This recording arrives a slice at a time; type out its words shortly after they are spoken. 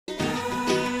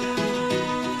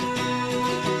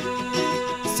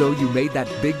So you made that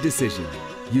big decision.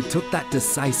 You took that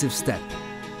decisive step.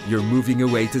 You're moving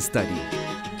away to study.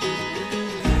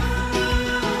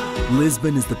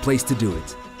 Lisbon is the place to do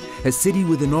it. A city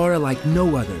with an aura like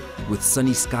no other, with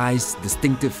sunny skies,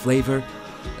 distinctive flavor,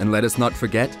 and let us not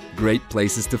forget, great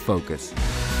places to focus.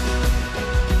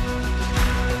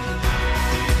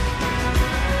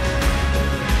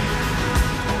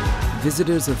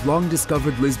 Visitors have long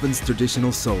discovered Lisbon's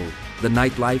traditional soul, the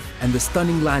nightlife, and the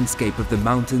stunning landscape of the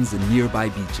mountains and nearby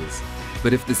beaches.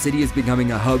 But if the city is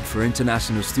becoming a hub for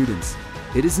international students,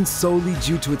 it isn't solely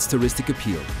due to its touristic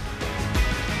appeal.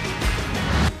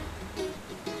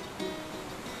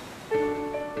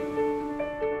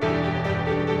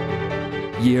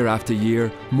 Year after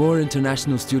year, more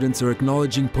international students are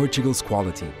acknowledging Portugal's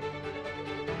quality.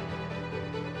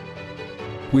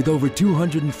 With over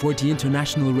 240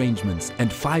 international arrangements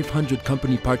and 500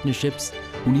 company partnerships,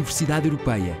 Universidade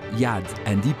Europeia, IADE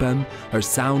and IPAM are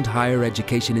sound higher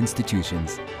education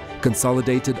institutions,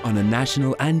 consolidated on a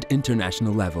national and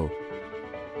international level.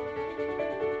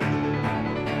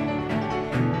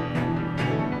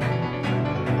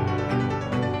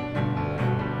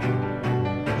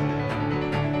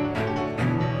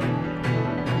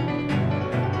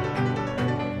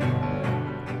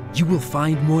 You will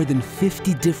find more than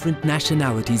 50 different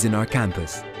nationalities in our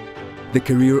campus. The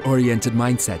career-oriented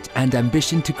mindset and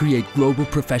ambition to create global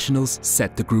professionals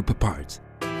set the group apart.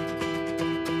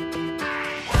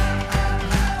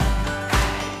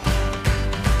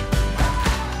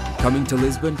 Coming to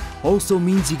Lisbon also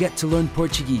means you get to learn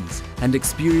Portuguese and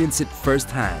experience it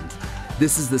firsthand.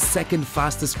 This is the second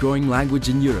fastest growing language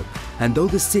in Europe, and though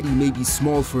the city may be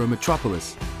small for a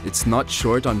metropolis, it's not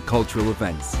short on cultural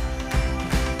events.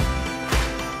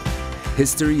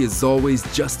 History is always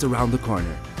just around the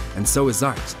corner, and so is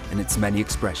art in its many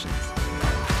expressions.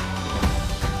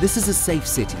 This is a safe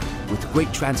city with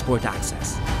great transport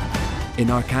access. In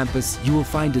our campus, you will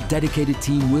find a dedicated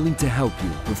team willing to help you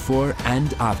before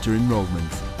and after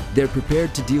enrollment. They're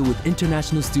prepared to deal with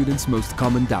international students' most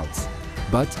common doubts.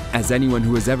 But, as anyone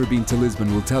who has ever been to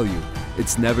Lisbon will tell you,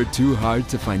 it's never too hard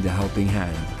to find a helping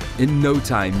hand. In no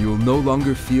time, you will no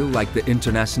longer feel like the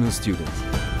international student.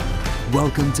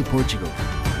 Welcome to Portugal.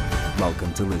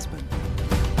 Welcome to Lisbon.